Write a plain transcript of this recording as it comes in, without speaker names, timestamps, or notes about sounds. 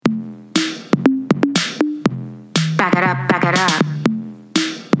Back it up, back it up.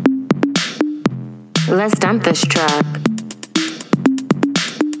 Let's dump this truck.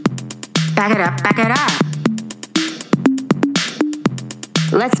 Back it up, back it up.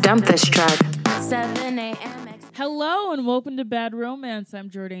 Let's dump this truck. 7 a.m. Hello and welcome to Bad Romance. I'm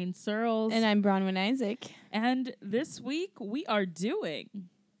Jordan Searles. And I'm Bronwyn Isaac. And this week we are doing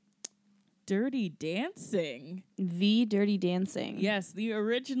Dirty Dancing. The Dirty Dancing. Yes, the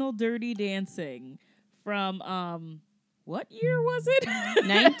original Dirty Dancing from, what year was it?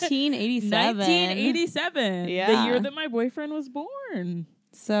 1987. 1987. Yeah. The year that my boyfriend was born.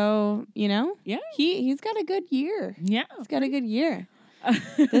 So, Yeah. he's got a good year. Yeah. He's got a good year.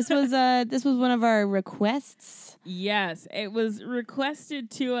 This was one of our requests. Yes, it was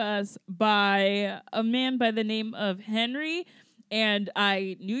requested to us by a man by the name of Henry, and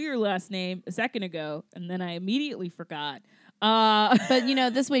I knew your last name a second ago, and then I immediately forgot. But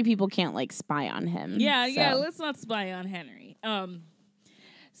this way people can't spy on him. Yeah, let's not spy on Henry.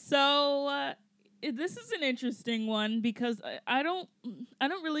 So this is an interesting one because I don't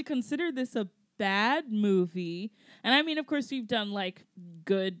really consider this a bad movie. And I mean, of course, we've done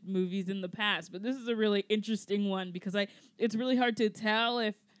good movies in the past, but this is a really interesting one because it's really hard to tell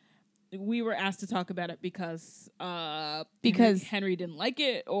if we were asked to talk about it because Henry didn't like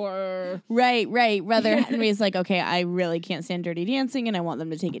it or right. Whether Henry is okay, I really can't stand Dirty Dancing and I want them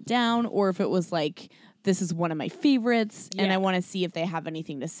to take it down, or if it was this is one of my favorites and I want to see if they have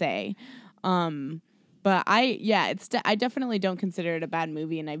anything to say. But I definitely don't consider it a bad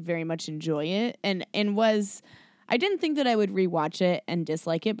movie, and I very much enjoy it. And I didn't think that I would rewatch it and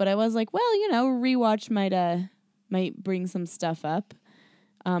dislike it, but I was rewatch might bring some stuff up.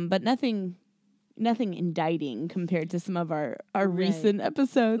 But nothing indicting compared to some of our recent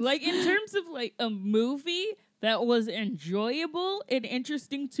episodes. In terms of a movie that was enjoyable and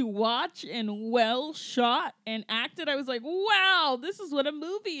interesting to watch and well shot and acted, I was like, wow, this is what a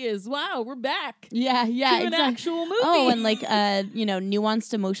movie is. Wow, we're back. Yeah, to an actual movie. Oh, and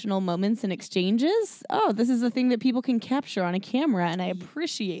nuanced emotional moments and exchanges. Oh, this is a thing that people can capture on a camera, and I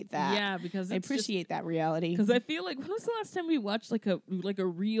appreciate that. Yeah, because I appreciate that reality. Because I feel when was the last time we watched a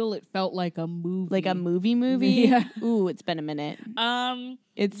reel? It felt like a movie, like a movie. Yeah. Ooh, it's been a minute.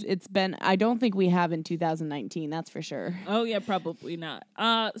 It's been. I don't think we have in 2019. That's for sure. Oh yeah, probably not.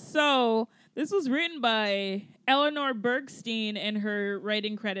 So this was written by Eleanor Bergstein, and her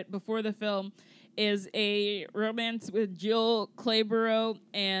writing credit before the film is a romance with Jill Clayborough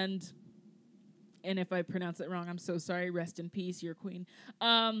and if I pronounce it wrong, I'm so sorry. Rest in peace, your queen.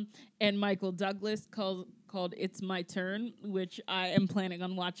 And Michael Douglas called It's My Turn, which I am planning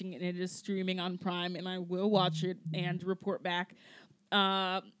on watching, and it is streaming on Prime, and I will watch it and report back.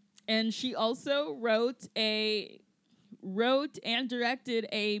 And she also wrote and directed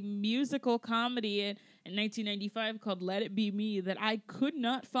a musical comedy in 1995 called Let It Be Me that I could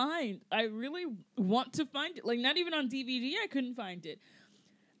not find. I really want to find it. Not even on DVD, I couldn't find it.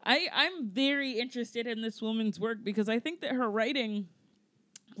 I'm very interested in this woman's work because I think that her writing,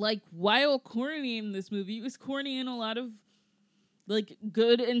 while corny in this movie, it was corny in a lot of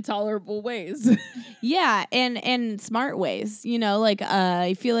good and tolerable ways. Yeah, and smart ways.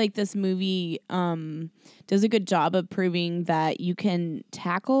 I feel like this movie does a good job of proving that you can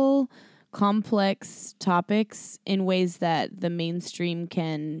tackle complex topics in ways that the mainstream,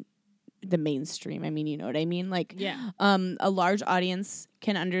 I mean, you know what I mean? A large audience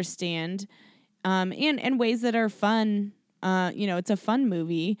can understand, and ways that are fun. It's a fun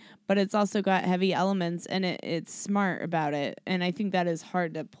movie, but it's also got heavy elements, and it's smart about it. And I think that is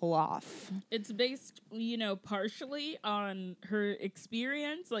hard to pull off. It's based, partially on her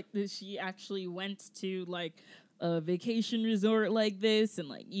experience, that she actually went to a vacation resort like this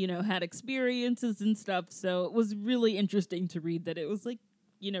and had experiences and stuff. So it was really interesting to read that it was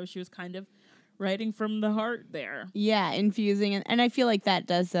she was kind of writing from the heart there. Yeah, infusing, and I feel like that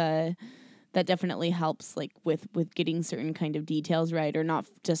does that definitely helps with getting certain kind of details right, or not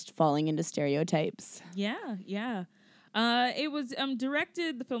just falling into stereotypes. Yeah. It was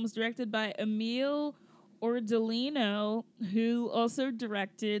the film was directed by Emile Ordolino, who also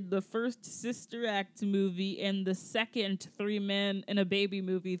directed the first Sister Act movie and the second 3 Men and a Baby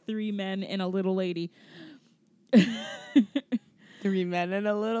movie, 3 Men and a Little Lady. 3 Men and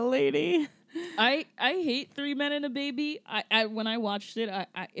a Little Lady. I hate 3 Men and a Baby. I when I watched it,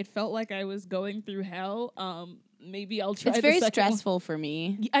 it felt like I was going through hell. Maybe I'll try. It's very stressful for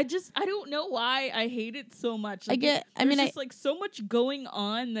me. I don't know why I hate it so much. There's so much going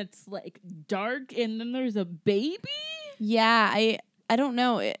on that's dark, and then there's a baby. Yeah, I don't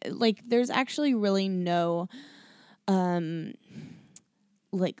know. There's actually really no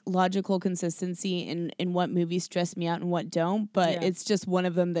like logical consistency in what movies stress me out and what don't, but it's just one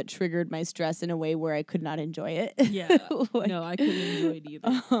of them that triggered my stress in a way where I could not enjoy it. Yeah. No, I couldn't enjoy it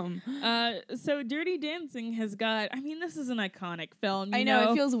either. So Dirty Dancing has got, I mean, this is an iconic film. I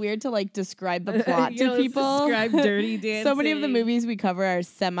know, it feels weird to like describe the plot to people. Describe Dirty Dancing. So many of the movies we cover are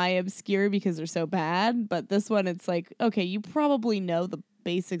semi-obscure because they're so bad, but this one, it's like, okay, you probably know the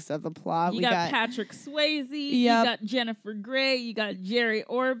basics of the plot. You got Patrick Swayze, you got Jennifer Grey, you got Jerry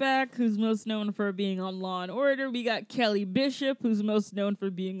Orbach, who's most known for being on Law and Order. We got Kelly Bishop, who's most known for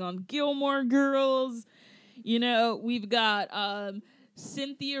being on Gilmore Girls. You know, we've got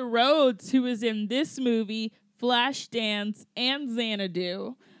Cynthia Rhodes, who is in this movie, Flashdance, and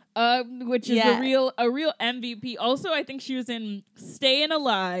Xanadu. Which is a real MVP. Also, I think she was in Staying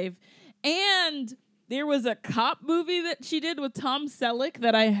Alive, and there was a cop movie that she did with Tom Selleck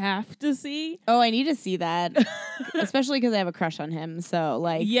that I have to see. Oh, I need to see that, especially because I have a crush on him. So,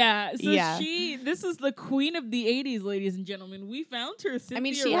 like, this is the queen of the '80s, ladies and gentlemen. We found her.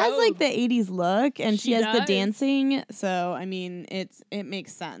 Cynthia she Rhodes. has like the '80s look, and she has the dancing. So, I mean, it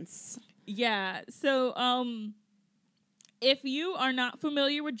makes sense. Yeah. So, if you are not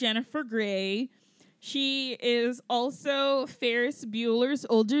familiar with Jennifer Grey, she is also Ferris Bueller's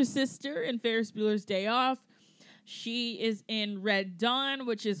older sister in Ferris Bueller's Day Off. She is in Red Dawn,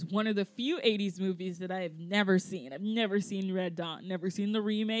 which is one of the few 80s movies that I have never seen. I've never seen Red Dawn, never seen the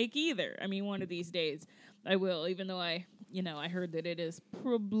remake either. I mean, one of these days I will, even though I heard that it is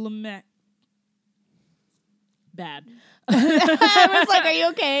bad. I was like, are you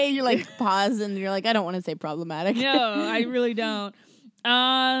okay? You like pause and you're like, I don't want to say problematic. No, I really don't.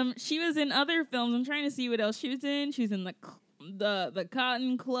 She was in other films. I'm trying to see what else she was in. She was in the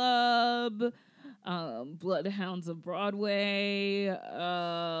Cotton Club, Bloodhounds of Broadway.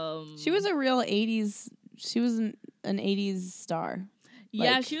 She was a real 80s. She was an 80s star.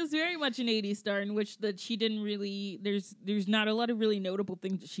 Yeah, she was very much an 80s star, in which that she didn't really. There's not a lot of really notable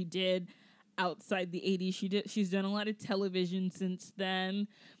things that she did outside the 80s. She's done a lot of television since then.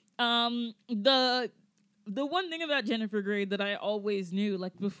 The one thing about Jennifer Grey that I always knew,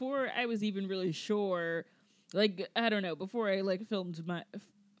 like before I was even really sure, like I don't know, before I like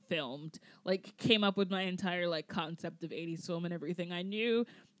came up with my entire like concept of 80s film and everything, I knew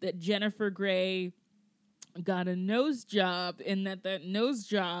that Jennifer Grey got a nose job and that nose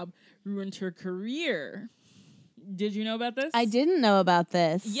job ruined her career. Did you know about this? I didn't know about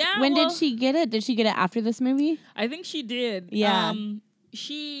this. Yeah. When did she get it? Did she get it after this movie? I think she did. Yeah.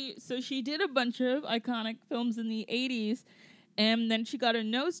 She did a bunch of iconic films in the 80s, and then she got a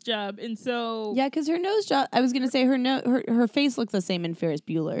nose job, and so yeah, because her nose job. I was gonna say her face looked the same in Ferris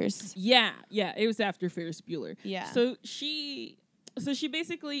Bueller's. Yeah, it was after Ferris Bueller. Yeah. So she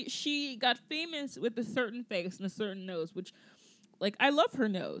basically got famous with a certain face and a certain nose, which. Like, I love her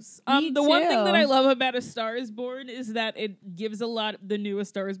nose. Me the too. one thing that I love about A Star is Born is that it gives the newest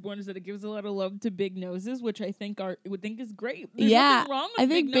Star is Born is that it gives a lot of love to big noses, which I think is great. There's nothing wrong with I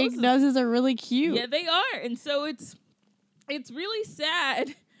think big noses are really cute. Yeah, they are. And so it's really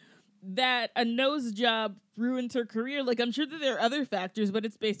sad that a nose job ruined her career. Like, I'm sure that there are other factors, but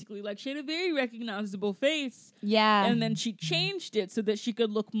it's basically like she had a very recognizable face. Yeah. And then she changed it so that she could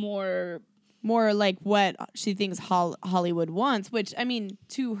look more like what she thinks Hollywood wants, which, I mean,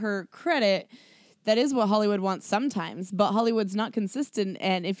 to her credit, that is what Hollywood wants sometimes, but Hollywood's not consistent.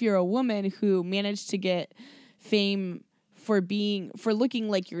 And if you're a woman who managed to get fame for looking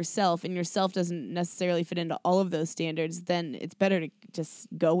like yourself, and yourself doesn't necessarily fit into all of those standards, then it's better to just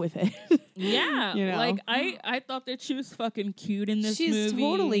go with it. Yeah. You know? Like, I thought that she was fucking cute in this movie. She's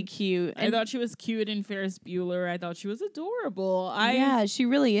totally cute. I thought she was cute in Ferris Bueller. I thought she was adorable. Yeah, she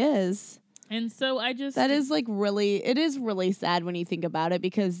really is. And so it is really sad when you think about it,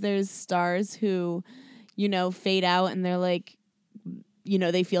 because there's stars who, fade out, and they're like,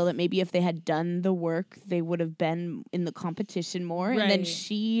 they feel that maybe if they had done the work, they would have been in the competition more. Right. And then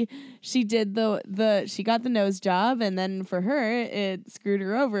she did she got the nose job, and then for her, it screwed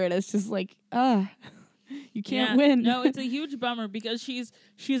her over. And it's just like, you can't win. No, it's a huge bummer, because she's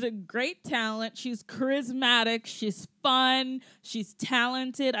a great talent. She's charismatic. She's fun. She's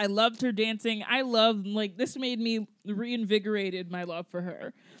talented. I loved her dancing. This made me reinvigorated my love for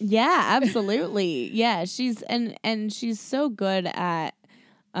her. Yeah, absolutely. Yeah, she's so good at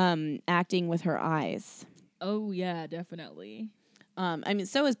acting with her eyes. Oh yeah, definitely. I mean,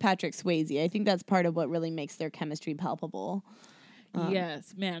 so is Patrick Swayze. I think that's part of what really makes their chemistry palpable.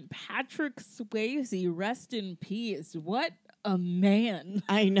 Yes, man. Patrick Swayze, rest in peace. What a man.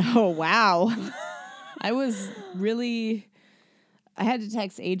 I know. Wow. I was really I had to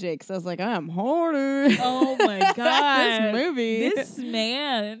text AJ because I was like, I'm horny. Oh my god, This movie.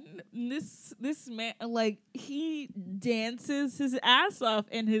 This man, like he dances his ass off,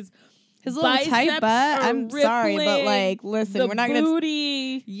 and his little biceps tight butt. are I'm sorry, but rippling, like, listen, the we're not gonna.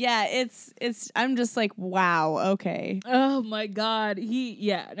 booty. Yeah, it's. I'm just like, wow. Okay. Oh my god,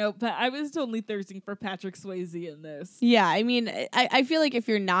 but I was totally thirsting for Patrick Swayze in this. Yeah, I mean, I feel like if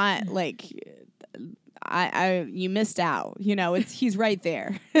you're not like, you missed out. You know, he's right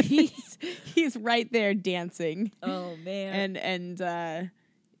there. he's right there dancing. Oh man, and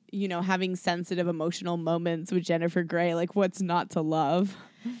you know, having sensitive emotional moments with Jennifer Grey. Like, what's not to love?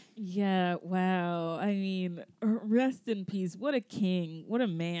 yeah, wow. I mean, rest in peace. What a king. What a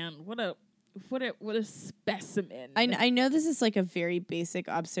man. What a specimen. I know this is like a very basic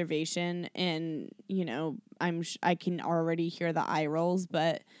observation, and you know, I can already hear the eye rolls,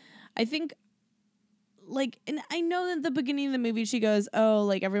 but I think, like, and I know that at the beginning of the movie she goes, oh,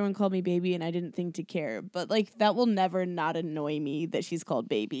 like, everyone called me baby and I didn't think to care, but like, that will never not annoy me that she's called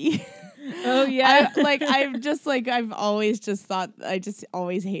baby. Oh yeah. I've always just thought, I just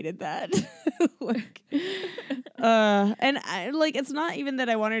always hated that. Like, and I, like, it's not even that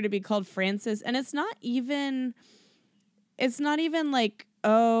I want her to be called Frances, and it's not even like,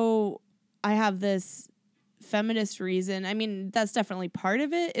 oh, I have this feminist reason. I mean, that's definitely part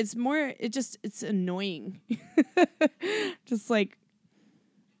of it. It's more, it's annoying. Just like,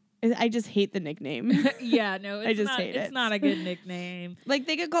 I just hate the nickname. Yeah, no, I just hate it. It's not a good nickname. Like,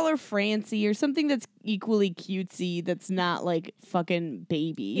 they could call her Francie or something that's equally cutesy, that's not like fucking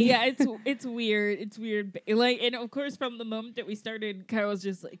baby. Yeah, it's weird. It's weird. Like, and of course, from the moment that we started, Kyle was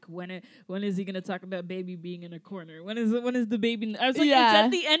just like, when is he gonna talk about baby being in a corner? When is the baby? I was like, Yeah. It's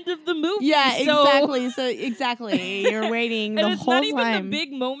at the end of the movie. Yeah, so exactly. So exactly, you're waiting the and it's whole not even time. the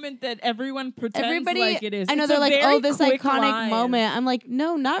big moment that everyone pretends Everybody, like it is. I know, It's they're a like, very oh, this quick iconic line. moment. I'm like,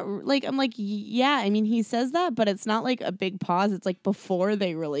 no, not like. I'm like, yeah. I mean, he says that, but it's not like a big pause. It's like before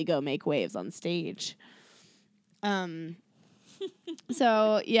they really go make waves on stage.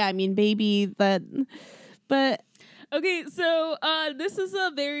 So yeah, I mean, baby, but Okay, so this is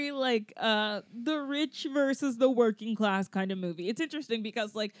a very like the rich versus the working class kind of movie. It's interesting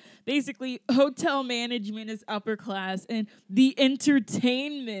because like basically hotel management is upper class and the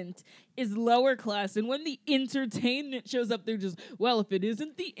entertainment is lower class. And when the entertainment shows up, they're just, well, if it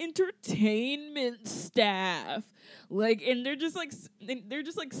isn't the entertainment staff, like, and they're just like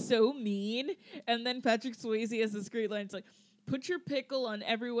so mean. And then Patrick Swayze has this great line. It's like, put your pickle on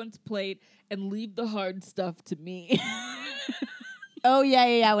everyone's plate and leave the hard stuff to me. oh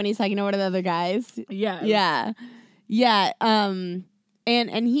yeah. When he's talking to one of the other guys, Yeah. And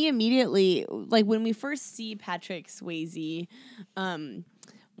he immediately, like, when we first see Patrick Swayze,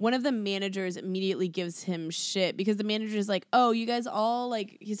 one of the managers immediately gives him shit because the manager is like, oh, you guys all,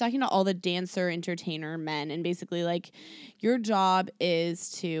 like, he's talking to all the dancer entertainer men, and basically like, your job is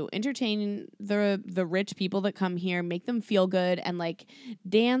to entertain the rich people that come here, make them feel good, and like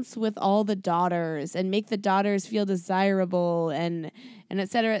dance with all the daughters and make the daughters feel desirable and et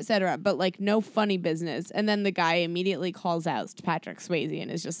cetera, but like no funny business. And then the guy immediately calls out to Patrick Swayze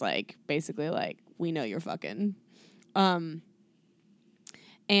and is just like, basically like, we know you're fucking.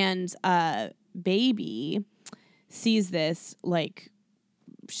 And baby sees this, like,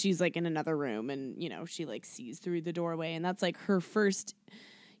 she's like in another room, and you know, she like sees through the doorway, and that's like her first,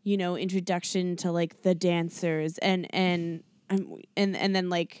 you know, introduction to like the dancers, and then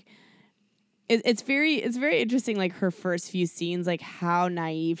like it's very interesting, like her first few scenes, like how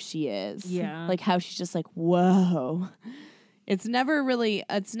naive she is. Yeah. Like how she's just like, whoa. It's never really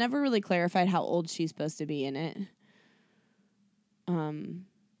clarified how old she's supposed to be in it.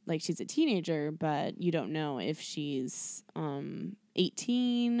 Like she's a teenager, but you don't know if she's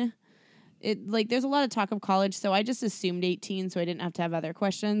 18. It, like, there's a lot of talk of college, so I just assumed 18, so I didn't have to have other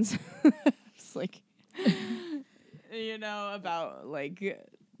questions. Just like, you know, about like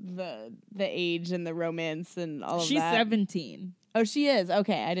the age and the romance and all of that. She's 17. Oh, she is?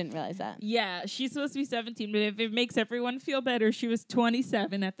 Okay, I didn't realize that. Yeah, she's supposed to be 17, but if it makes everyone feel better, she was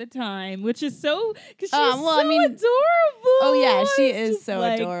 27 at the time, which is so, because she's adorable. Oh, yeah, she It's is just so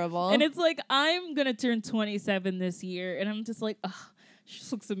like, adorable. And it's like, I'm going to turn 27 this year, and I'm just like, ugh, she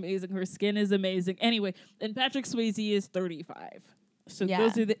just looks amazing. Her skin is amazing. Anyway, and Patrick Swayze is 35. So Yeah.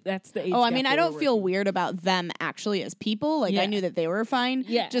 those are that's the age. Oh, I mean, gap I that don't we're feel working. weird about them actually as people. Like, Yeah. I knew that they were fine.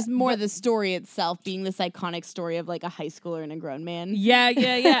 Yeah, Just more but- the story itself being this iconic story of, like, a high schooler and a grown man. Yeah.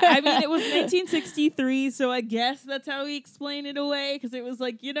 I mean, it was 1963, so I guess that's how we explain it away, because it was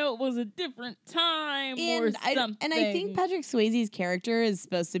like, you know, it was a different time or something. And I think Patrick Swayze's character is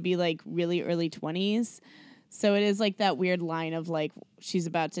supposed to be, like, really early 20s. So it is like that weird line of like she's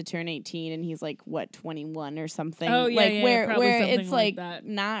about to turn 18 and he's like what 21 or something. Oh, yeah, like yeah, where probably where something it's like like that.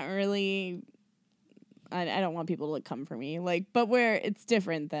 not really. I don't want people to like come for me, like, but where it's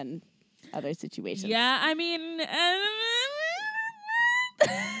different than other situations. Yeah, I mean,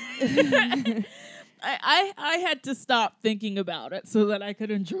 I had to stop thinking about it so that I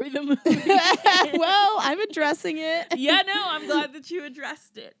could enjoy the movie. Well, I'm addressing it. Yeah, no, I'm glad that you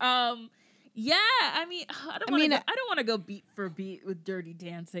addressed it. Yeah, I mean, I don't want to go beat for beat with Dirty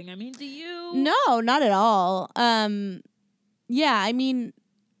Dancing. I mean, do you? No, not at all. Yeah, I mean,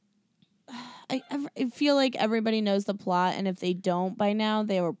 I feel like everybody knows the plot, and if they don't by now,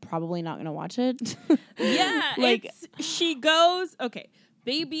 they were probably not going to watch it. Yeah, like she goes, okay,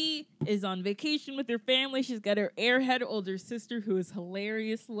 baby is on vacation with her family. She's got her airhead older sister who is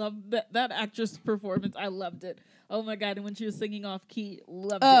hilarious. Love that actress performance. I loved it. Oh my God, and when she was singing off key,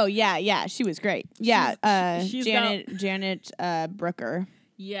 loved it. Oh, yeah, she was great. Yeah, she's Janet Brooker.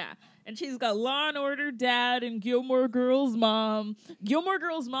 Yeah. And she's got Law and Order dad and Gilmore Girls mom. Gilmore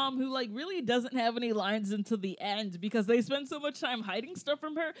Girls mom who like really doesn't have any lines until the end because they spend so much time hiding stuff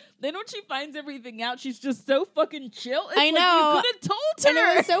from her. Then when she finds everything out, she's just so fucking chill. It's I know. Like you could have told her.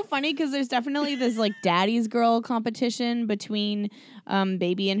 And it was so funny because there's definitely this like daddy's girl competition between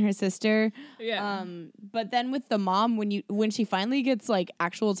baby and her sister. Yeah. But then with the mom, when she finally gets like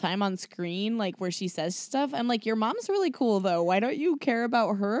actual time on screen, like where she says stuff, I'm like, your mom's really cool though. Why don't you care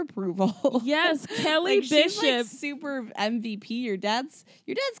about her approval? Yes, Kelly like, Bishop. She's like super MVP. Your dad's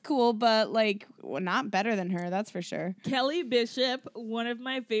cool, but like not better than her, that's for sure. Kelly Bishop, one of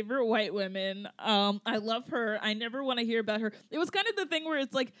my favorite white women. I love her. I never want to hear about her. It was kind of the thing where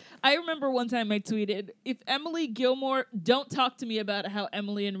it's like, I remember one time I tweeted, if Emily Gilmore, don't talk to me about how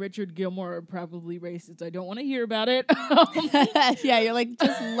Emily and Richard Gilmore are probably racist. I don't want to hear about it. Yeah, you're like,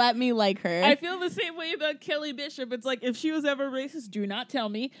 just let me like her. I feel the same way about Kelly Bishop. It's like, if she was ever racist, do not tell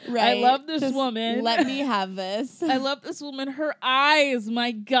me. Right. I love this just woman. Let me have this. I love this woman. Her eyes,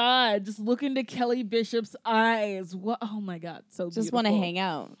 my God. Just look into Kelly Bishop's eyes. What? Oh my God, so beautiful. Just want to hang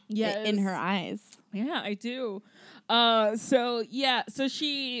out. Yes. In her eyes. Yeah, I do.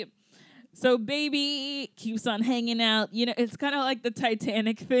 So baby keeps on hanging out. You know, it's kind of like the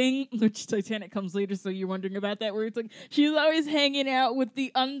Titanic thing, which Titanic comes later, so you're wondering about that, where it's like she's always hanging out with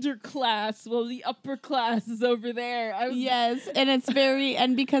the underclass while the upper class is over there. Yes, and it's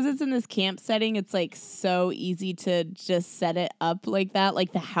and because it's in this camp setting, it's like so easy to just set it up like that.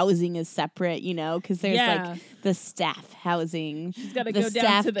 Like the housing is separate, you know, because there's like the staff housing. She's got to the go down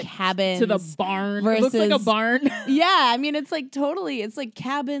staff to the cabins to the barn. Versus, it looks like a barn. Yeah, I mean it's like totally. It's like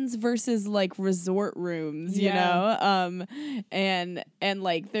cabins versus like resort rooms, you know. And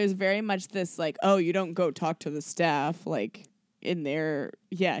like there's very much this like, oh, you don't go talk to the staff like in their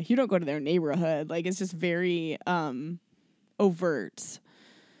you don't go to their neighborhood. Like it's just very overt.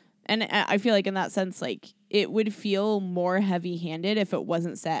 And I feel like in that sense, like it would feel more heavy-handed if it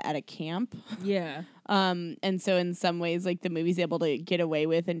wasn't set at a camp. Yeah. And so in some ways, like the movie's able to get away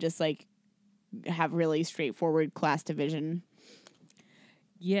with and just like have really straightforward class division.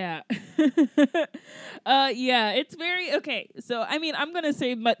 Yeah. It's very okay. So, I mean, I'm going to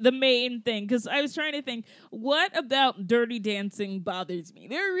say the main thing, because I was trying to think, what about Dirty Dancing bothers me?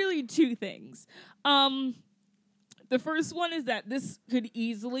 There are really two things. The first one is that this could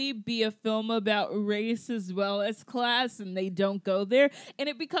easily be a film about race as well as class, and they don't go there. And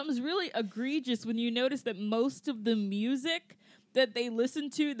it becomes really egregious when you notice that most of the music that they listen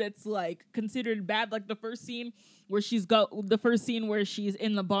to that's like considered bad, like the first scene where she's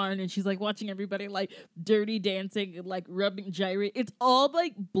in the barn and she's like watching everybody like dirty dancing and like rubbing gyrate. It's all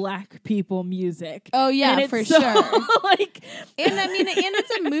like black people music. Oh yeah, for sure. Like, and I mean, and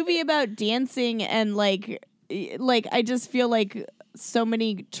it's a movie about dancing and like I just feel like so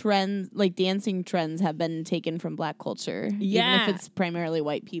many trends, like dancing trends, have been taken from black culture. Yeah. Even if it's primarily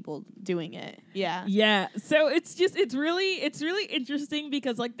white people doing it. Yeah. Yeah. So it's really interesting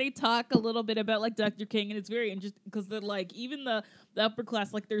because like they talk a little bit about like Dr. King, and it's very interesting because they're like even the upper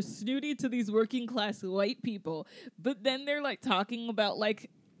class, like they're snooty to these working class white people, but then they're like talking about like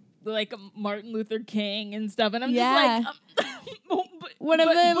Martin Luther King and stuff, and I'm just like, one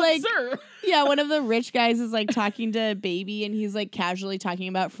of the rich guys is like talking to Baby, and he's like casually talking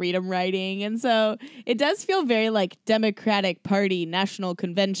about freedom riding, and so it does feel very like Democratic Party National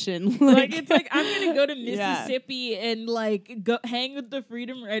Convention. Like it's like I'm gonna go to Mississippi and like go hang with the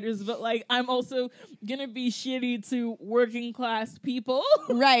freedom riders, but like I'm also gonna be shitty to working class people.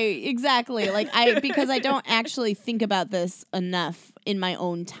 Right, exactly. Like because I don't actually think about this enough in my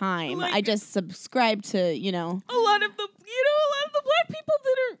own time. Like, I just subscribe to, a lot of the black people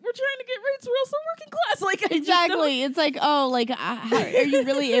that we're trying to get rights were also working class. Like, I Exactly. It's like, oh, like, how, are you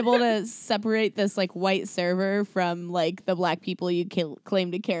really able to separate this like white server from like the black people you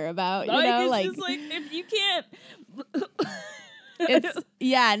claim to care about? You know, it's like, just like if you can't. it's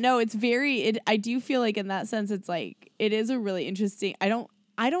yeah, no, it's very. I do feel like in that sense, it's like it is a really interesting. I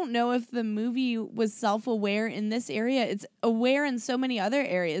don't know if the movie was self-aware in this area. It's aware in so many other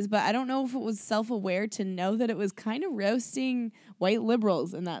areas, but I don't know if it was self-aware to know that it was kind of roasting white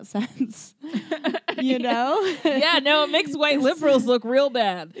liberals in that sense. You know? Yeah, no, it makes white liberals look real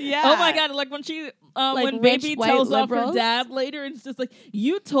bad. Yeah. Oh my God, like when she Like when rich Baby white tells off her liberals? dad later, and it's just like,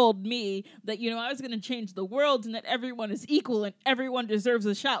 you told me that, you know, I was gonna change the world and that everyone is equal and everyone deserves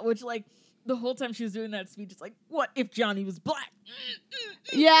a shot, which like the whole time she was doing that speech, it's like, what if Johnny was black?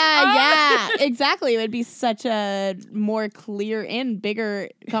 Yeah, exactly. It would be such a more clear and bigger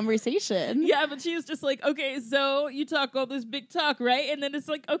conversation. Yeah, but she was just like, okay, so you talk all this big talk, right? And then it's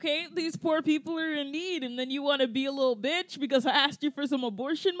like, okay, these poor people are in need, and then you want to be a little bitch because I asked you for some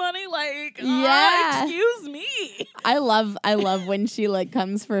abortion money? Like, Yeah. excuse me. I love when she like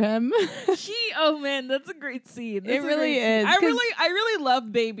comes for him. Oh man, that's a great scene. That's It a really great scene. is, 'cause- I really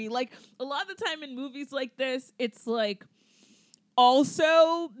love Baby. Like, a lot of the time in movies like this, it's like,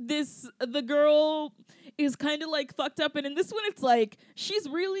 also the girl is kind of like fucked up, and in this one it's like she's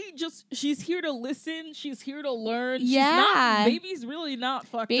here to listen, she's here to learn. Yeah. Baby's really not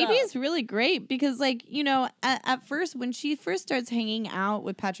fucked up. Baby's really great because, like, you know, at first when she first starts hanging out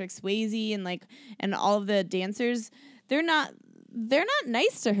with Patrick Swayze and all of the dancers, they're not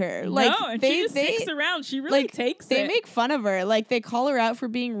nice to her. Like, no, and she just sticks around. She really takes they it. make fun of her. Like, they call her out for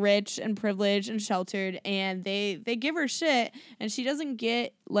being rich and privileged and sheltered, and they give her shit, and she doesn't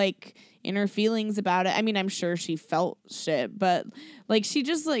get like inner feelings about it. I mean, I'm sure she felt shit, but like she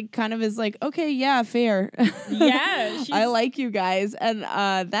just like kind of is like, okay, yeah, fair. Yeah, I like you guys, and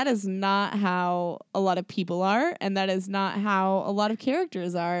that is not how a lot of people are, and that is not how a lot of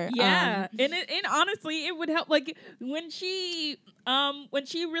characters are. Yeah, and honestly, it would help. Like when she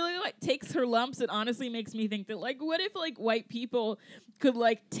really like takes her lumps, it honestly makes me think that like, what if like white people could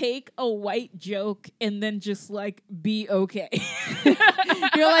like take a white joke and then just like be okay?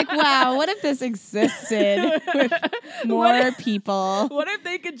 You're like, wow, what if this existed with more people? What if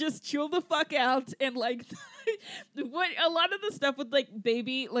they could just chill the fuck out and like what a lot of the stuff with like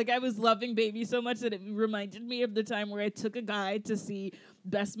Baby, like I was loving Baby so much that it reminded me of the time where I took a guy to see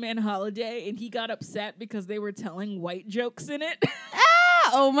Best Man Holiday and he got upset because they were telling white jokes in it.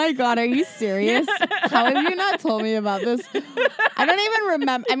 Oh my God, are you serious? How have you not told me about this? I don't even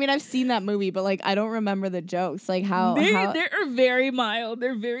remember. I mean, I've seen that movie, but like I don't remember the jokes. Like how they are very mild.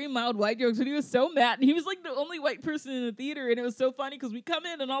 They're very mild white jokes. And he was so mad. And he was like the only white person in the theater. And it was so funny because we come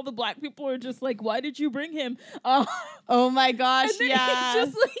in and all the black people are just like, why did you bring him? Oh my gosh, and then yeah. he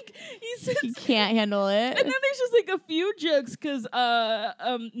just like, he says, He can't handle it. and then there's just like a few jokes because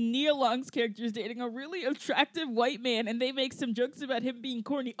Nia Long's character is dating a really attractive white man, and they make some jokes about him being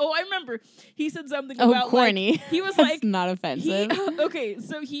corny. Oh, I remember he said something about corny. Like, he was That's like not offensive. okay,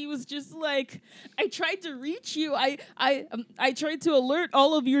 so he was just like, I tried to reach you. I tried to alert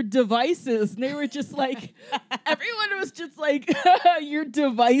all of your devices, and they were just like, everyone was just like, your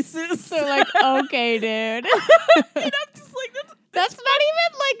devices. So like, okay, dude. And I'm just like, That's not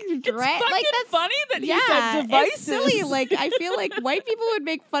even like like that's funny that he said yeah, devices. it's silly. Like I feel like white people would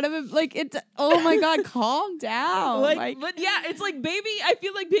make fun of him. Like it. Oh my God, calm down. Like, but yeah, it's like Baby. I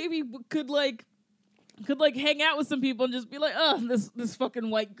feel like Baby could hang out with some people and just be like, oh, this fucking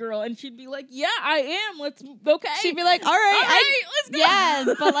white girl, and she'd be like, yeah, I am. Okay. She'd be like, all right, let's go. yeah,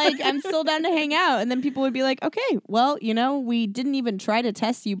 but like I'm still down to hang out. And then people would be like, okay, well, you know, we didn't even try to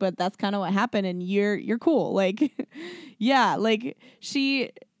test you, but that's kind of what happened, and you're cool. Like, yeah, like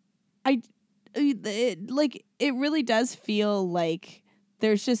it really does feel like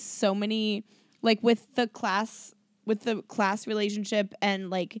there's just so many, like with the class relationship,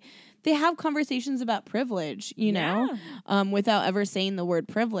 and like they have conversations about privilege, you know, without ever saying the word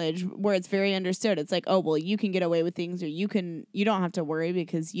privilege, where it's very understood. It's like, oh, well, you can get away with things, or you don't have to worry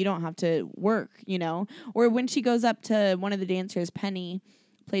because you don't have to work, you know. Or when she goes up to one of the dancers, Penny,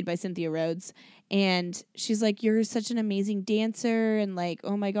 played by Cynthia Rhodes, and she's like, you're such an amazing dancer, and like,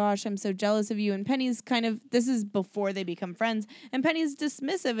 oh my gosh, I'm so jealous of you. And Penny's kind of, this is before they become friends, and Penny's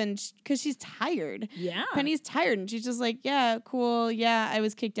dismissive, and because she's tired. Yeah. Penny's tired, and she's just like, yeah, cool, yeah, I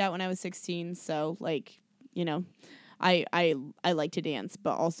was kicked out when I was 16, so like, you know, I like to dance,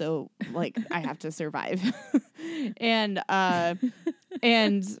 but also like I have to survive. and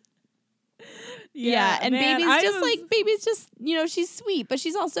Yeah, and man, baby's just, she's sweet, but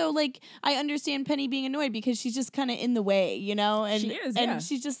she's also like, I understand Penny being annoyed because she's just kind of in the way, and She is, and yeah.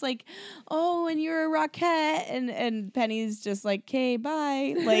 she's just like, oh, and you're a Rockette, and Penny's just like, okay,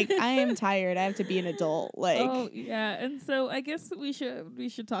 bye. Like, I am tired. I have to be an adult. Like, Oh yeah, and so I guess we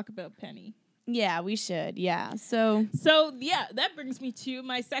should talk about Penny. yeah, we should. Yeah, so Yeah, that brings me to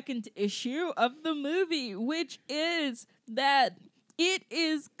my second issue of the movie, which is that it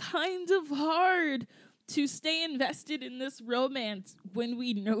is kind of hard to stay invested in this romance when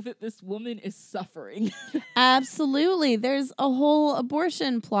we know that this woman is suffering. absolutely, there's a whole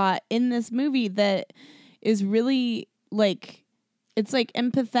abortion plot in this movie that is really like, it's like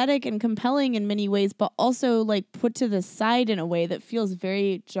empathetic and compelling in many ways, but also like put to the side in a way that feels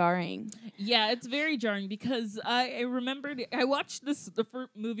very jarring. Yeah, it's very jarring because I remembered I watched the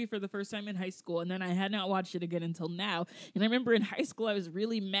movie for the first time in high school, and then I had not watched it again until now. And I remember in high school I was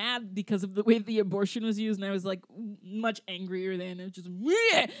really mad because of the way the abortion was used, and I was like much angrier then. It was just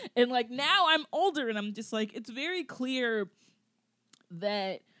Bleh! And like now I'm older, and I'm just like, it's very clear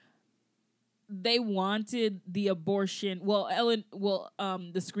that they wanted the abortion. Well,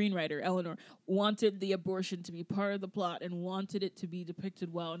 the screenwriter Eleanor wanted the abortion to be part of the plot and wanted it to be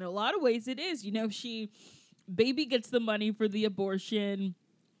depicted well. In a lot of ways, it is. Baby gets the money for the abortion.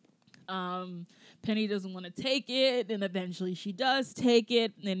 Penny doesn't want to take it, and eventually she does take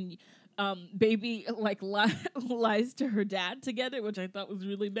it, and Baby like lies to her dad together, which I thought was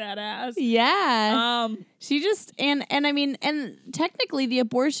really badass. Yeah. She just and I mean, and technically the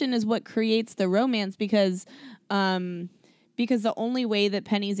abortion is what creates the romance because the only way that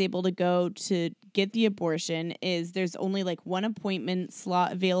Penny's able to go to get the abortion is there's only like one appointment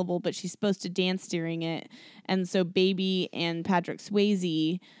slot available, but she's supposed to dance during it. And so Baby and Patrick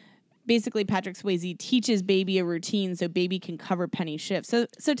Swayze teaches Baby a routine so Baby can cover Penny's shift. So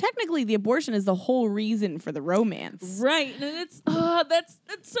technically the abortion is the whole reason for the romance. Right. And it's that's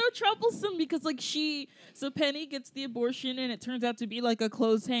so troublesome because like Penny gets the abortion and it turns out to be like a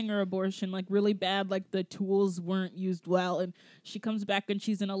clothes hanger abortion, like really bad, like the tools weren't used well, and she comes back and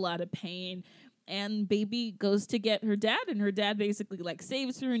she's in a lot of pain. And Baby goes to get her dad, and her dad basically like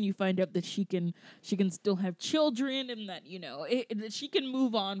saves her, and you find out that she can still have children, and that that she can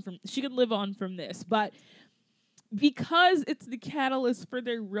live on from this. But because it's the catalyst for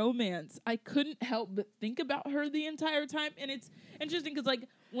their romance, I couldn't help but think about her the entire time. And it's interesting because like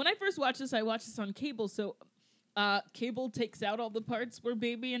when I first watched this, I watched this on cable, so Cable takes out all the parts where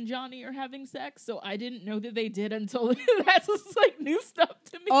Baby and Johnny are having sex, so I didn't know that they did until that's just like new stuff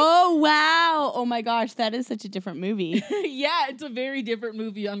to me. Oh wow! Oh my gosh, that is such a different movie. Yeah, it's a very different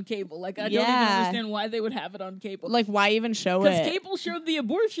movie on cable. Like I don't even understand why they would have it on cable. Like why even show it? Because cable showed the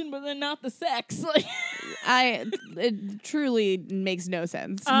abortion, but then not the sex. Like it truly makes no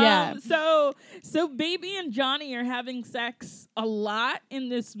sense. Yeah. So Baby and Johnny are having sex a lot in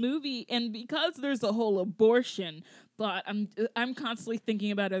this movie, and because there's a whole abortion. But I'm constantly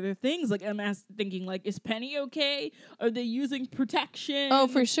thinking about other things. Like I'm thinking, like, is Penny okay? Are they using protection? Oh,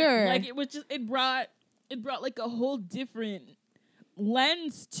 for sure. Like it brought like a whole different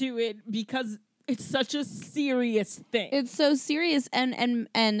lens to it because it's such a serious thing. It's so serious, and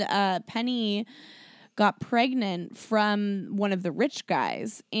Penny got pregnant from one of the rich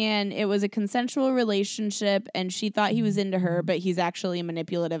guys, and it was a consensual relationship, and she thought he was into her, but he's actually a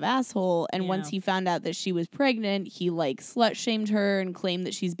manipulative asshole. And once he found out that she was pregnant, he like slut shamed her and claimed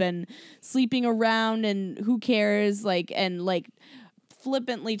that she's been sleeping around and who cares, and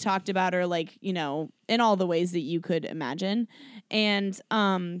flippantly talked about her in all the ways that you could imagine. And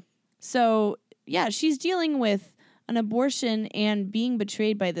so yeah, she's dealing with an abortion and being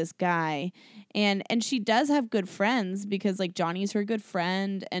betrayed by this guy. And she does have good friends because like Johnny's her good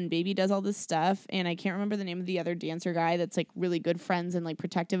friend, and Baby does all this stuff, and I can't remember the name of the other dancer guy that's like really good friends and like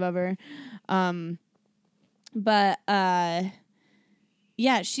protective of her.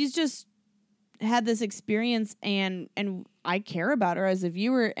 Yeah, she's just had this experience, and I care about her as a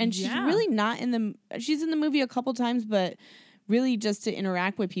viewer, and she's really not she's in the movie a couple times, but really just to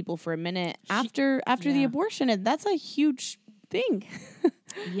interact with people for a minute after the abortion, and that's a huge thing.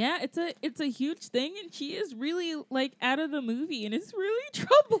 Yeah, it's a huge thing, and she is really like out of the movie, and it's really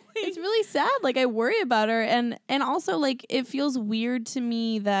troubling. It's really sad. Like I worry about her, and also like it feels weird to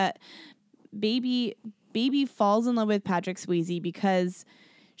me that Baby falls in love with Patrick Swayze because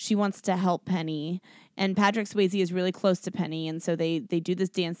she wants to help Penny, and Patrick Swayze is really close to Penny, and so they do this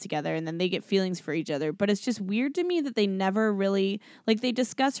dance together, and then they get feelings for each other. But it's just weird to me that they never really like they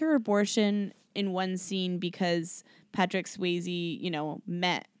discuss her abortion in one scene because Patrick Swayze,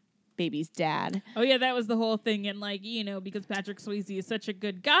 met Baby's dad. Oh yeah, that was the whole thing, and like, you know, because Patrick Swayze is such a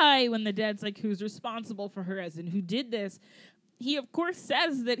good guy, when the dad's like, who's responsible for her, as in who did this, he of course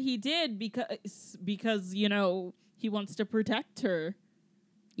says that he did because you know, he wants to protect her.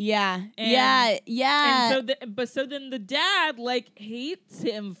 Yeah. And, yeah. And so then the dad like hates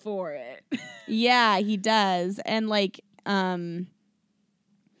him for it. Yeah, he does. And like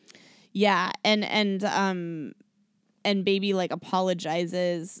yeah, and Baby like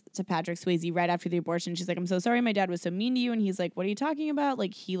apologizes to Patrick Swayze right after the abortion. She's like, I'm so sorry my dad was so mean to you. And he's like, what are you talking about?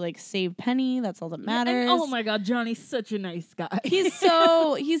 Like, he like saved Penny. That's all that matters. And, oh my God, Johnny's such a nice guy. He's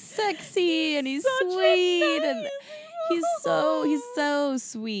sexy and he's Such a sweet nice and he's so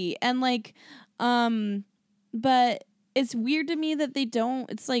sweet. And like, but it's weird to me that they don't,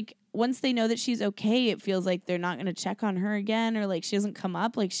 it's like, once they know that she's okay, it feels like they're not going to check on her again, or like she doesn't come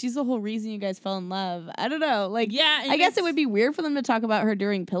up. Like, she's the whole reason you guys fell in love. I don't know. Like, yeah, I guess it would be weird for them to talk about her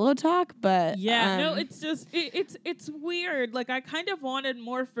during pillow talk, but yeah, no, it's just it's weird. Like, I kind of wanted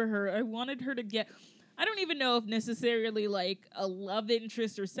more for her. I wanted her to get, I don't even know if necessarily like a love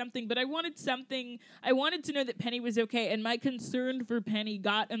interest or something, but I wanted something. I wanted to know that Penny was okay, and my concern for Penny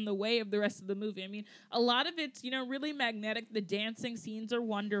got in the way of the rest of the movie. I mean, a lot of it's, you know, really magnetic. The dancing scenes are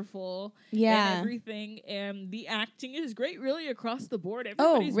wonderful. yeah. And everything, and the acting is great, really across the board.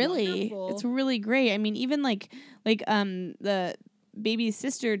 Oh, Everybody's really? wonderful. It's really great. I mean, even like the Baby's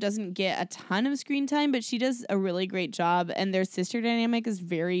sister doesn't get a ton of screen time, but she does a really great job, and their sister dynamic is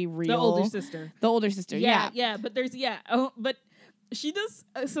very real. The older sister. The older sister, yeah. Yeah, but there's, but she does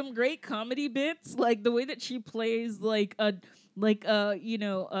some great comedy bits, like the way that she plays like a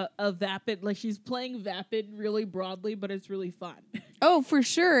vapid, like she's playing vapid really broadly, but it's really fun. Oh, for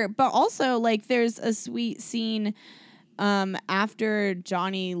sure. But also, like, there's a sweet scene after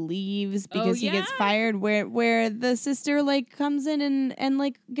Johnny leaves because he gets fired, where the sister like comes in and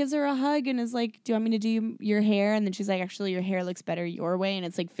like gives her a hug and is like, do you want me to do your hair? And then she's like, actually your hair looks better your way. And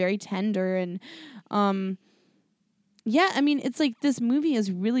it's like very tender. And yeah, I mean, it's like this movie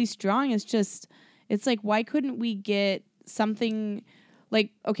is really strong. It's like, why couldn't we get something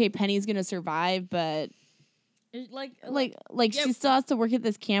like, okay, Penny's gonna survive, but she still has to work at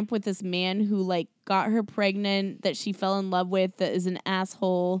this camp with this man who like got her pregnant, that she fell in love with, that is an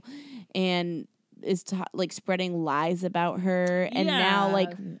asshole and is like spreading lies about her. And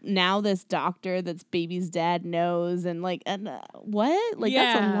now this doctor that's Baby's dad knows, and like, what? Like,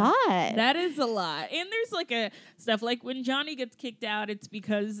 that's a lot. That is a lot. And there's like a stuff like when Johnny gets kicked out, it's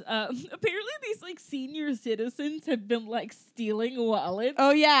because apparently these like senior citizens have been like stealing wallets.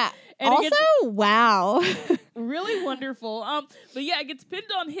 Oh yeah. And also, wow. Really wonderful. But yeah, it gets pinned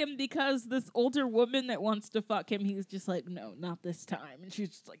on him because this older woman that wants to fuck him, he's just like, no, not this time. And she's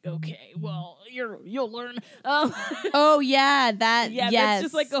just like, okay, well, you'll learn. Oh yeah, that. Yeah, yes. that's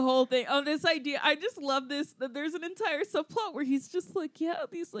just like a whole thing. Oh, this idea, I just love this. That there's an entire subplot where he's just like, yeah,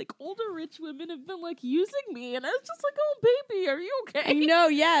 these like older rich women have been like using me, and I was just like, oh baby, are you okay? I know,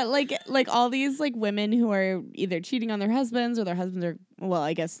 yeah, like all these like women who are either cheating on their husbands or their husbands are, well,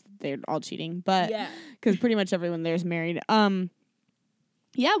 I guess they're all cheating, but because pretty much everyone there's married.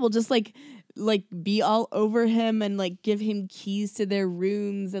 Yeah, we'll just like be all over him and like give him keys to their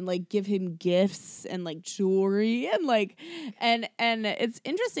rooms and like give him gifts and like jewelry and like and it's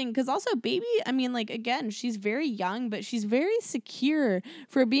interesting because also Baby, I mean, like, again, she's very young, but she's very secure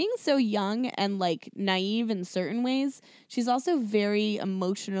for being so young and like naive in certain ways. She's also very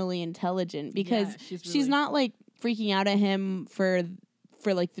emotionally intelligent because she's not like freaking out at him for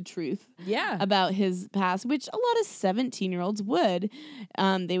like the truth about his past, which a lot of 17-year-olds would.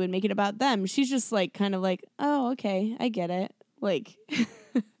 They would make it about them. She's just like kind of like, oh, okay, I get it. Like,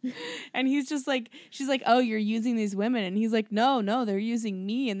 and he's just like, she's like, oh, you're using these women. And he's like, no, they're using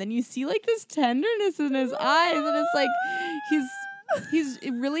me. And then you see like this tenderness in his eyes. And it's like, he's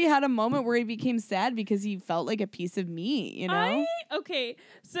really had a moment where he became sad because he felt like a piece of me, you know? Okay,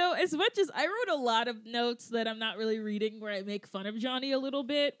 so as much as I wrote a lot of notes that I'm not really reading where I make fun of Johnny a little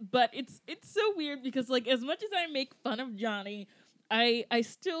bit, but it's so weird because like as much as I make fun of Johnny, I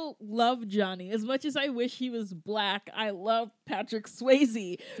still love Johnny. As much as I wish he was black, I love Patrick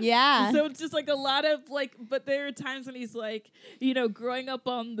Swayze. Yeah. So it's just like a lot of like, but there are times when he's like, you know, growing up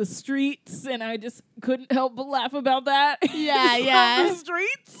on the streets, and I just couldn't help but laugh about that. Yeah. On the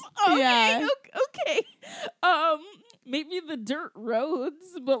streets. Okay, yeah. Okay. Maybe the dirt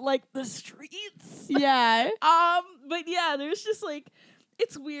roads, but like the streets. Yeah. But yeah, there's just like,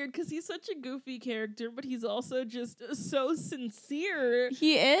 it's weird because he's such a goofy character, but he's also just so sincere.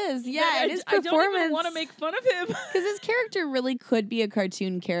 He is, yeah. And his performance, I don't even want to make fun of him because his character really could be a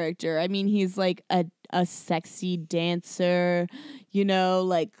cartoon character. I mean, he's like a a sexy dancer, you know,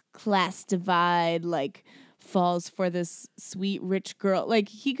 like class divide, like falls for this sweet rich girl. Like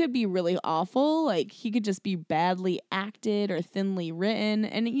he could be really awful. Like he could just be badly acted or thinly written.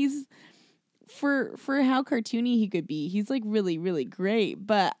 And he's for how cartoony he could be, he's like really, really great.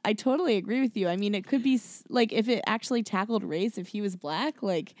 But I totally agree with you. I mean, it could be like if it actually tackled race, if he was black,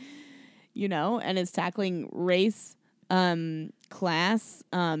 like, you know, and it's tackling race, class,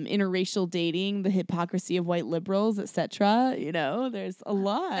 interracial dating, the hypocrisy of white liberals, etc. You know, there's a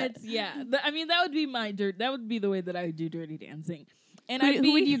lot. I mean, that would be my dirt. That would be the way that I would do Dirty Dancing. And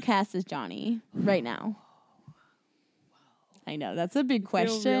who would you cast as Johnny right now? I know that's a big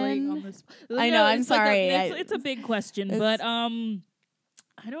question. I know. I'm sorry. It's a big question, but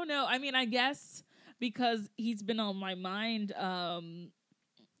I don't know. I mean, I guess because he's been on my mind.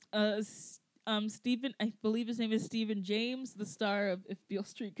 Stephen, I believe his name is Stephen James, the star of If Beale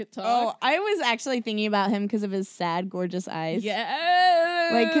Street Could Talk. Oh, I was actually thinking about him because of his sad, gorgeous eyes. Yeah,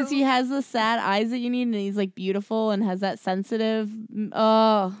 like because he has the sad eyes that you need, and he's like beautiful and has that sensitive.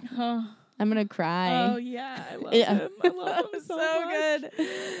 Oh. I'm gonna cry. Oh yeah, I love him. I love him so much. Good.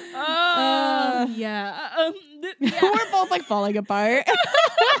 Oh yeah. We're both like falling apart.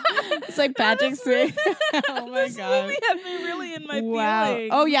 It's like Patrick Swayze. Oh my this god, movie had me really in my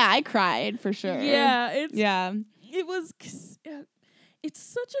feelings. Oh yeah, I cried for sure. Yeah, it was. It's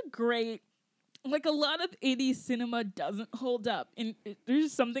such a great. Like a lot of 80s cinema doesn't hold up, and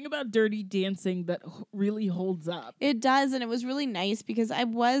there's something about Dirty Dancing that really holds up. It does, and it was really nice because I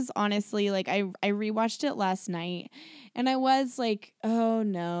was honestly like I rewatched it last night, and I was like, oh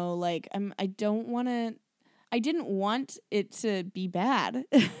no, like I didn't want it to be bad,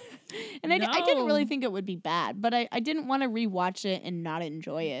 and I didn't really think it would be bad, but I didn't want to rewatch it and not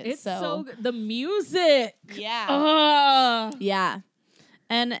enjoy it. It's so good. The music, yeah,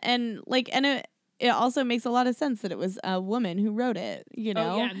 and it also makes a lot of sense that it was a woman who wrote it, you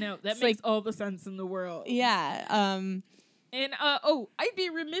know? Oh, yeah, no, that makes all the sense in the world. Yeah. And, I'd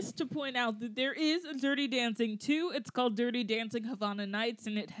be remiss to point out that there is a Dirty Dancing 2. It's called Dirty Dancing Havana Nights,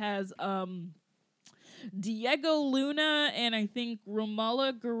 and it has, Diego Luna and I think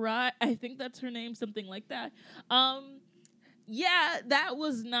Romola Garai. I think that's her name, something like that. Yeah, that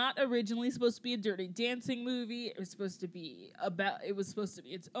was not originally supposed to be a Dirty Dancing movie. It was supposed to be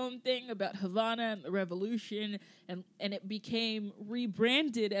its own thing about Havana and the revolution, and it became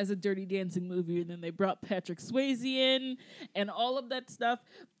rebranded as a Dirty Dancing movie, and then they brought Patrick Swayze in and all of that stuff.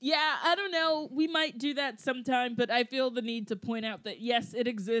 Yeah, I don't know. We might do that sometime, but I feel the need to point out that yes, it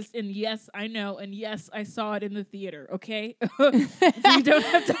exists, and yes, I know, and yes, I saw it in the theater, okay? So you don't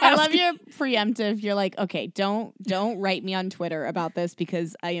have to I love your preemptive. You're like, okay, don't write me on Twitter about this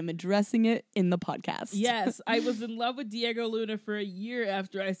because I am addressing it in the podcast. Yes, I was in love with Diego Luna for a year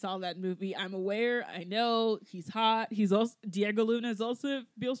after I saw that movie. I'm aware. I know he's hot. Diego Luna is also If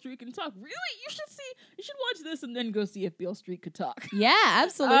Beale Street Can Talk. Really? You should watch this and then go see If Beale Street Could Talk. Yeah,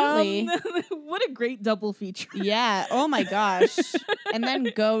 absolutely. What a great double feature. Yeah. Oh my gosh. And then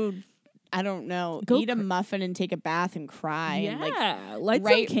go, I don't know, eat a muffin and take a bath and cry. Yeah. And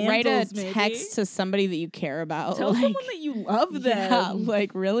write a maybe. text to somebody that you care about. Tell someone that you love them. Yeah,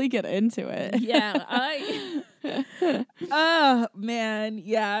 like really get into it. Yeah. Oh man.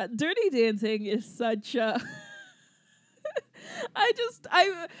 Yeah. Dirty Dancing is such a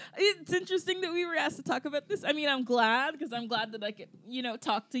it's interesting that we were asked to talk about this. I mean, I'm glad because I'm glad that I could,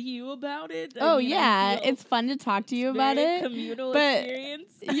 talk to you about it. It's fun to talk to you about it. Communal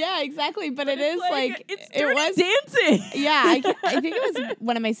experience. Yeah, exactly. But it is it's Dirty Dancing. Yeah, I think it was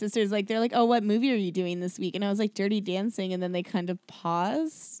one of my sisters. Like, they're like, "Oh, what movie are you doing this week?" And I was like, "Dirty Dancing." And then they kind of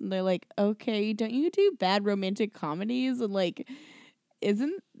paused. And they're like, "Okay, don't you do bad romantic comedies?" And like,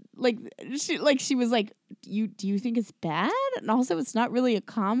 isn't she was like, do you think it's bad? And also it's not really a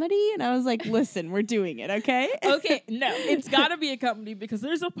comedy. And I was like, listen, we're doing it, okay? Okay, no, it's gotta be a comedy because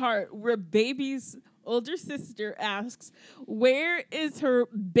there's a part where Baby's older sister asks, where is her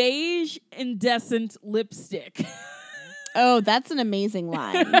beige indecent lipstick? Oh, that's an amazing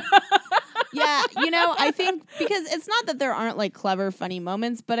line. Yeah, I think because it's not that there aren't like clever, funny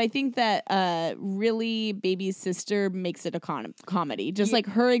moments, but I think that really Baby's sister makes it a comedy. Just like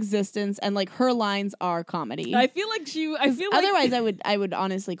her existence and like her lines are comedy. I feel like otherwise I would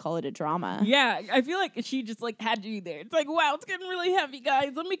honestly call it a drama. Yeah, I feel like she just like had you there. It's like, wow, it's getting really heavy,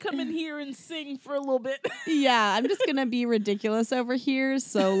 guys. Let me come in here and sing for a little bit. Yeah, I'm just gonna be ridiculous over here.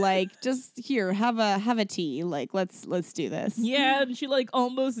 So like, just here, have a tea. Like, let's do this. Yeah, and she like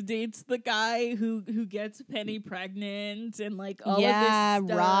almost dates the guy who gets Penny pregnant and like all of this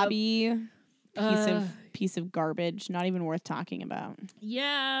stuff. Robbie. Piece of piece of garbage, not even worth talking about.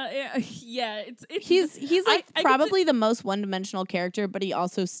 Yeah. It's He's like I probably the most one-dimensional character, but he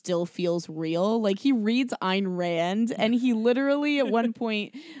also still feels real. Like he reads Ayn Rand, and he literally at one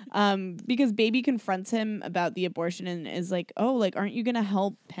point, because Baby confronts him about the abortion and is like, "Oh, like aren't you gonna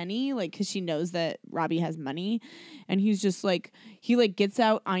help Penny?" Like because she knows that Robbie has money, and he's just like he like gets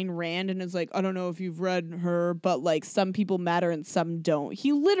out Ayn Rand and is like, "I don't know if you've read her, but like some people matter and some don't."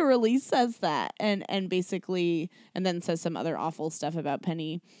 He literally says that, and basically, and then says some other awful stuff about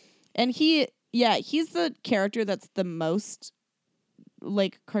Penny, and he's the character that's the most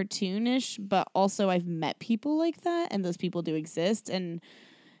like cartoonish, but also I've met people like that, and those people do exist. And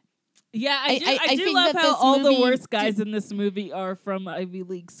I do think love that how this all the movie worst guys in this movie are from Ivy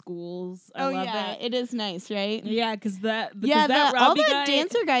League schools. I love that. it is nice, right? Yeah, because that all Robbie the guy,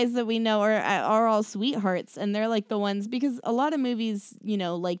 dancer guys that we know are all sweethearts, and they're like the ones, because a lot of movies,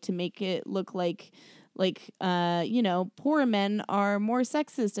 like to make it look like poor men are more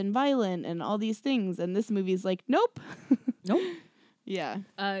sexist and violent and all these things, and this movie's like, nope. Yeah.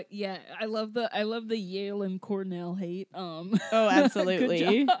 I love the Yale and Cornell hate. Oh,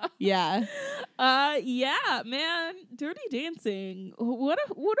 absolutely. Yeah. Yeah, man. Dirty Dancing. What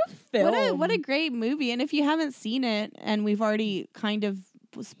a film. What a great movie. And if you haven't seen it and we've already kind of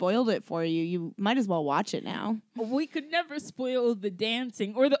spoiled it for you, you might as well watch it now. We could never spoil the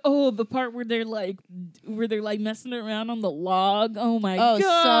dancing or the part where they're like messing around on the log. Oh my god. Oh, so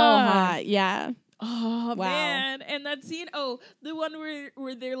hot. Yeah. Oh wow. Man, and that scene, the one where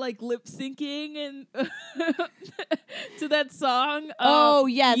they're like lip syncing and to that song.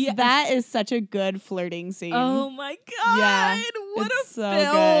 Yes, yeah. That is such a good flirting scene. Oh my god. Yeah. What a so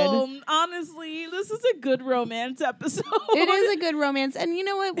film. Good. Honestly, this is a good romance episode. It is a good romance, and you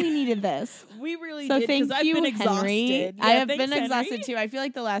know what? We needed this. We really so did. Thank I've you, been Henry. exhausted. I have thanks, been exhausted Henry. too. I feel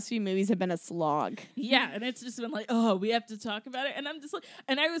like the last few movies have been a slog. Yeah, and it's just been like, we have to talk about it, and I'm just like,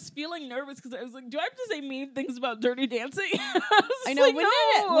 and I was feeling nervous because I was like, do I have to say mean things about Dirty Dancing? I know. Like,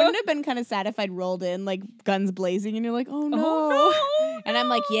 wouldn't it have been kind of sad if I'd rolled in like guns blazing, and you're like, oh no, and I'm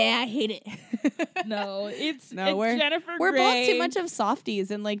like, yeah, I hate it. No, it's Jennifer Grey. We're both too much of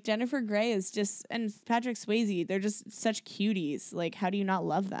softies, and like Jennifer Grey is just, and Patrick Swayze, they're just such cuties. Like, how do you not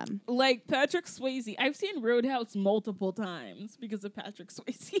love them? Like Patrick Swayze, I've seen Roadhouse multiple times because of Patrick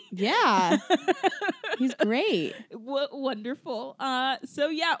Swayze. Yeah, he's great. Wonderful. So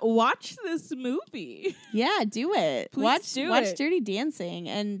yeah, watch this movie. Yeah, do it. Watch Dirty Dancing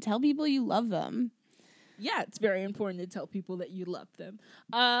and tell people you love them. Yeah, it's very important to tell people that you love them.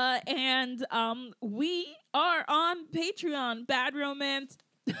 And we are on Patreon, Bad Romance,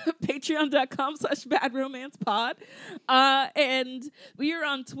 patreon.com/badromancepod. And we are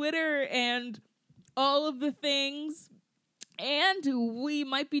on Twitter and all of the things. And we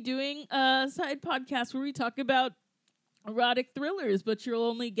might be doing a side podcast where we talk about erotic thrillers, but you'll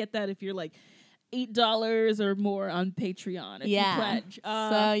only get that if you're like $8 or more on Patreon if you pledge.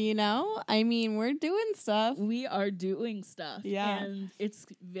 So, we're doing stuff. We are doing stuff. Yeah. And it's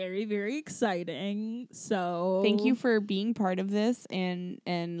very, very exciting. So thank you for being part of this and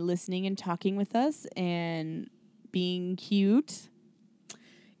listening and talking with us and being cute.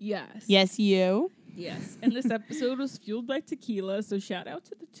 Yes. Yes, you. Yes. And this episode was fueled by tequila, so shout out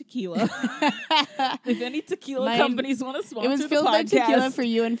to the tequila. If any tequila companies want to sponsor the podcast. It was fueled by tequila for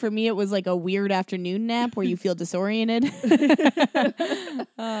you, and for me it was like a weird afternoon nap where you feel disoriented.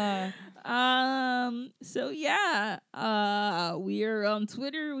 So yeah, we are on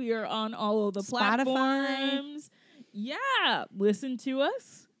Twitter. We are on all of the platforms. Yeah, listen to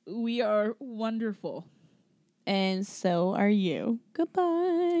us. We are wonderful. And so are you.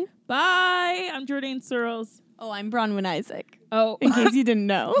 Goodbye. Bye. I'm Jordan Searles. Oh, I'm Bronwyn Isaac. Oh. In case you didn't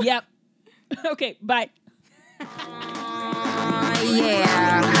know. Yep. Okay, bye. Yeah.